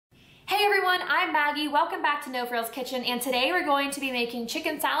Hey everyone, I'm Maggie. Welcome back to No Frills Kitchen, and today we're going to be making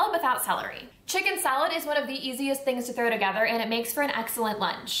chicken salad without celery. Chicken salad is one of the easiest things to throw together, and it makes for an excellent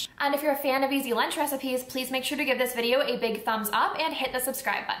lunch. And if you're a fan of easy lunch recipes, please make sure to give this video a big thumbs up and hit the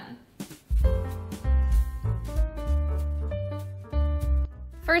subscribe button.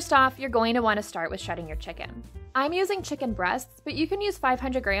 First off, you're going to want to start with shredding your chicken. I'm using chicken breasts, but you can use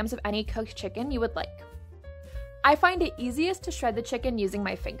 500 grams of any cooked chicken you would like. I find it easiest to shred the chicken using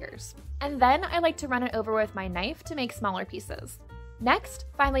my fingers, and then I like to run it over with my knife to make smaller pieces. Next,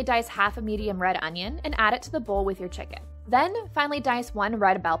 finely dice half a medium red onion and add it to the bowl with your chicken. Then, finely dice one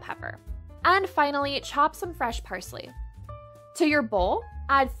red bell pepper. And finally, chop some fresh parsley. To your bowl,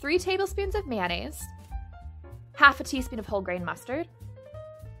 add 3 tablespoons of mayonnaise, half a teaspoon of whole grain mustard,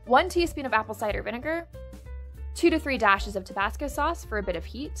 1 teaspoon of apple cider vinegar, 2 to 3 dashes of Tabasco sauce for a bit of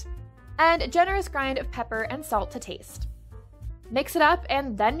heat, and a generous grind of pepper and salt to taste. Mix it up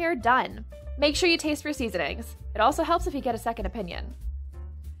and then you're done. Make sure you taste for seasonings. It also helps if you get a second opinion.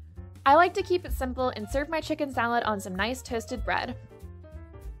 I like to keep it simple and serve my chicken salad on some nice toasted bread.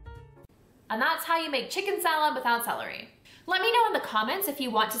 And that's how you make chicken salad without celery. Let me know in the comments if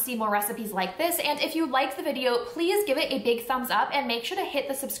you want to see more recipes like this, and if you liked the video, please give it a big thumbs up and make sure to hit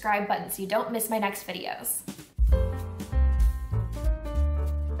the subscribe button so you don't miss my next videos.